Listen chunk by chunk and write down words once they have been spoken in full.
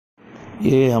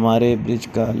ये हमारे ब्रिज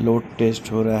का लोड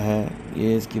टेस्ट हो रहा है।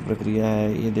 ये इसकी प्रक्रिया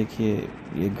है। ये देखिए,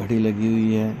 ये घड़ी लगी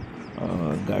हुई है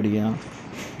और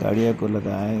गाड़ियाँ को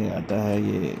लगाया जाता है।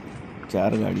 ये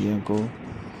 4 गाड़ियों को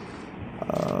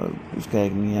उसका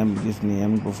एक नियम, जिस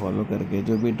नियम को फॉलो करके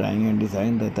जो भी ड्राइंग एंड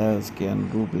डिज़ाइन रहता है उसके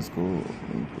अनुरूप इसको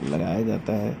लगाया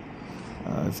जाता है।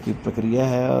 इसकी प्रक्रिया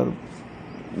है और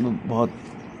बहुत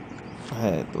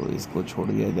है, तो इसको छोड़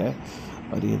दिया जाए।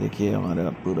 और ये देखिए, हमारा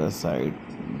पूरा साइड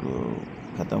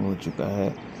ख़त्म हो चुका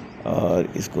है और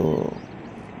इसको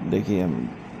देखिए, हम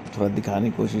थोड़ा दिखाने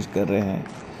की कोशिश कर रहे हैं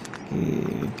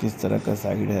कि किस तरह का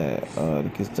साइड है और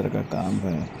किस तरह का काम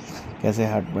है, कैसे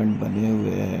हार्डबैंड बने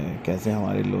हुए हैं, कैसे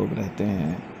हमारे लोग रहते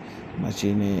हैं,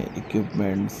 मशीनें,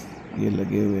 इक्विपमेंट्स ये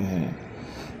लगे हुए हैं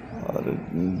और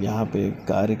यहाँ पे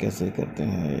कार्य कैसे करते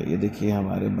हैं। ये देखिए,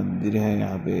 हमारे मंदिर हैं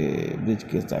यहाँ पे ब्रिज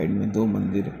के साइड में 2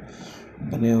 मंदिर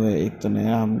बने हुए। एक तो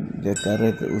नया हम जब कर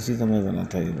रहे थे उसी समय बना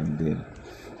था ये मंदिर।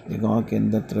 ये गांव के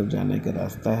अंदर तरफ जाने का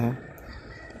रास्ता है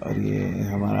और ये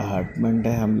हमारा हार्टमेंट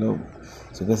है। हम लोग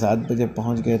सुबह 7 बजे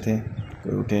पहुंच गए थे,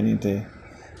 कोई उठे नहीं थे।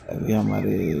 अभी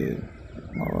हमारे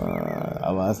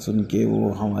आवाज़ सुन के वो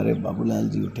हमारे बाबूलाल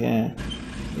जी उठे हैं।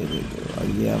 ये देखो, और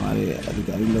ये हमारे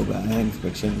अधिकारी लोग आए हैं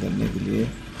इंस्पेक्शन करने के लिए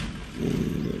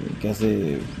कि कैसे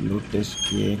लोड टेस्ट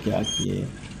किए, क्या किए।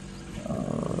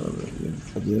 और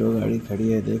पजेरो गाड़ी खड़ी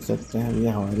है, देख सकते हैं। ये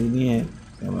हमारी नहीं है,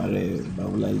 हमारे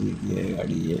बाबूलाल जी की है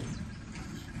गाड़ी ये।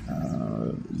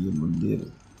 ये मंदिर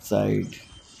साइड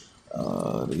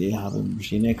और ये यहाँ पे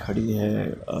मशीनें खड़ी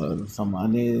है और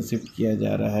सामाने शिफ्ट किया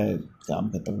जा रहा है। काम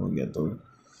ख़त्म हो गया तो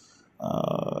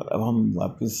अब हम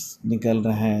वापस निकल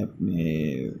रहे हैं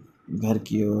अपने घर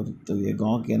की ओर। तो ये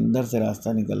गांव के अंदर से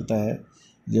रास्ता निकलता है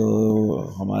जो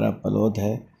हमारा पलौद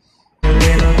है।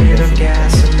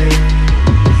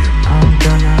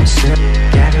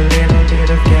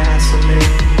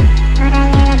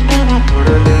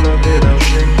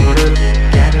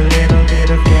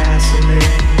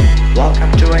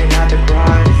 Welcome to another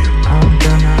grind. I'm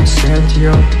gonna set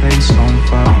your place on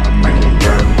fire. Make it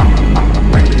burn,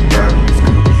 make it burn.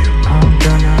 I'm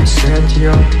gonna set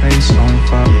your place on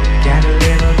fire. Get a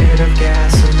little bit of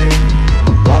gasoline.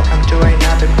 Welcome to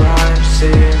another crime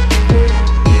scene.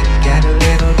 Get a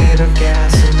little bit of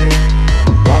gasoline.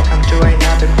 Welcome to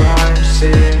another crime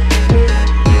scene.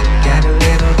 Get a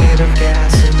little bit of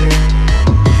gasoline.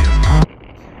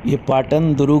 ये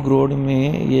पाटन दुर्ग road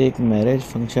में ये एक marriage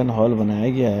function hall बनाया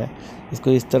गया है।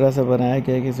 इसको इस तरह से बनाया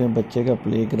गया है कि इसमें बच्चे का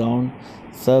प्लेग्राउंड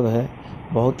सब है।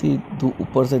 बहुत ही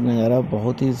ऊपर से नज़ारा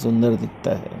बहुत ही सुंदर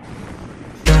दिखता है।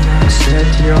 I'm gonna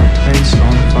set your face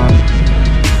on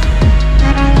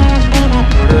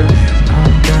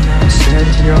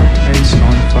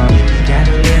fire. Get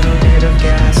a little bit of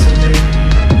gasoline.